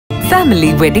Family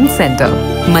wedding centre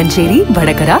Manjeri,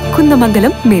 Vadakara,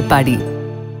 Kunnamangalam, Meppadi.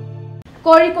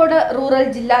 Kozhikode rural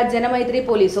ജില്ലാ ജനമൈത്രി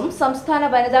പോലീസും സംസ്ഥാന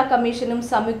വനിതാ കമ്മീഷനും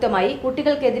സംയുക്തമായി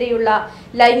കുട്ടികൾക്കെതിരെയുള്ള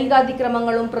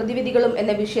ലൈംഗികാതിക്രമങ്ങളും പ്രതിവിധികളും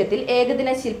എന്ന വിഷയത്തിൽ ഏകദിന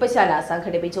ശില്പശാല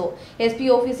സംഘടിപ്പിച്ചു. SP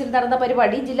ഓഫീസിൽ നടന്ന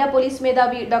പരിപാടി ജില്ലാ പോലീസ്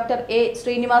മേധാവി ഡോക്ടർ A.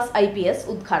 ശ്രീനിവാസ് IPS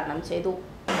ഉദ്ഘാടനം ചെയ്തു.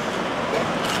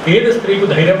 ഏത് സ്ത്രീക്ക്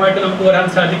ധൈര്യമായിട്ട് നമുക്ക് വരാൻ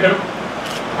സാധിക്കണം.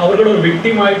 അവരുടെ ഒരു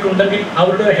വിക്ടിമായിട്ടുണ്ടെങ്കിൽ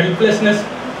അവരുടെ ഹെൽപ്ലെസ്നെസ്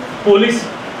പോലീസ്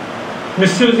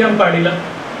മിസ്യൂസ് ചെയ്യാൻ പാടില്ല.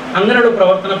 അങ്ങനെയുള്ള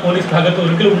പ്രവർത്തനം പോലീസ് ഭാഗത്ത്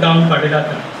ഒരിക്കലും ഉണ്ടാവാൻ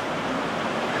പാടില്ലാത്ത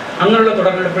അങ്ങനെയുള്ള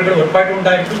തുടർനടപടികൾ ഉറപ്പായിട്ടും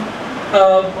ഉണ്ടായിരിക്കും.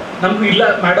 നമുക്ക് ഇല്ല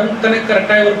മാഡം തന്നെ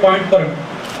കറക്റ്റായ ഒരു പോയിന്റ് പറഞ്ഞു.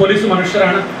 പോലീസ്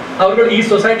മനുഷ്യരാണ്, അവരുടെ ഈ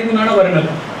സൊസൈറ്റിയിൽ നിന്നാണ് വരുന്നത്.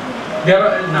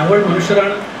 നമ്മൾ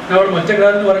മനുഷ്യരാണ്, നമ്മൾ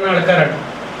മറ്റഗ്രാഹം എന്ന് പറയുന്ന ആൾക്കാരാണ്.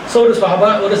 സോ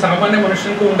ഒരു സാമാന്യ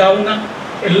മനുഷ്യർക്ക് ഉണ്ടാവുന്ന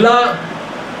എല്ലാ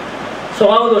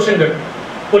സ്വഭാവദോഷങ്ങൾ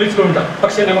പോലീസിലുണ്ടാകും.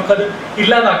 പക്ഷെ നമുക്കത്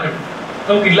ഇല്ലാതാക്കണം.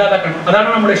 അതാണ്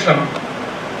നമ്മുടെ ശ്രമം.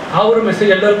 ആ ഒരു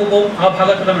മെസ്സേജ് എല്ലാവർക്കും പോകും. ആ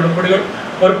ഭാഗത്തുള്ള നടപടികൾ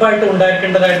ഉറപ്പായിട്ടും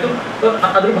ഉണ്ടായിരിക്കേണ്ടതായിട്ടും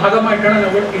അതൊരു ഭാഗമായിട്ടാണ്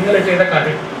നമ്മൾ ഇന്നലെ ചെയ്ത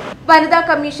കാര്യം. വനിതാ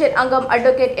കമ്മീഷൻ അംഗം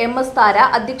അഡ്വക്കേറ്റ് MS താര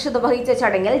അധ്യക്ഷത വഹിച്ച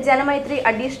ചടങ്ങിൽ Janamaithri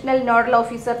additional nodal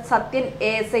officer Sathyan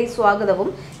ASI സ്വാഗതവും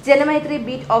Janamaithri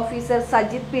beat officer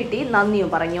Sajith PT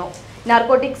നന്ദിയും പറഞ്ഞു.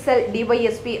 Narcotic cell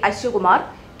DYSP Ashwakumar,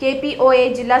 KPOA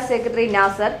ജില്ലാ സെക്രട്ടറി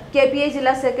നാസർ, KPA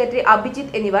ജില്ലാ സെക്രട്ടറി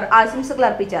അഭിജിത്ത് എന്നിവർ ആശംസകൾ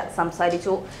അർപ്പിച്ച്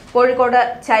സംസാരിച്ചു. കോഴിക്കോട്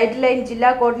ചൈൽഡ് ലൈൻ ജില്ലാ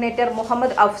coordinator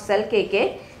Muhammad Afsal KK,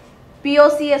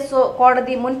 POCSO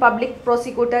കോടതി മുൻ പബ്ലിക്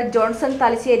പ്രോസിക്യൂട്ടർ ജോൺസൺ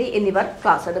തലശ്ശേരി എന്നിവർ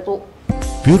ക്ലാസ് എടുത്തു.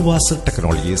 പ്യൂർ വാസർ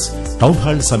ടെക്നോളജീസ്, ടൗൺ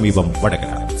ഹാൾ സമീപം,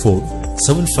 വടകര. ഫോൺ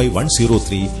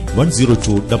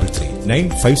 7510310233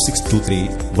 95623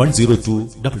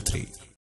 10233.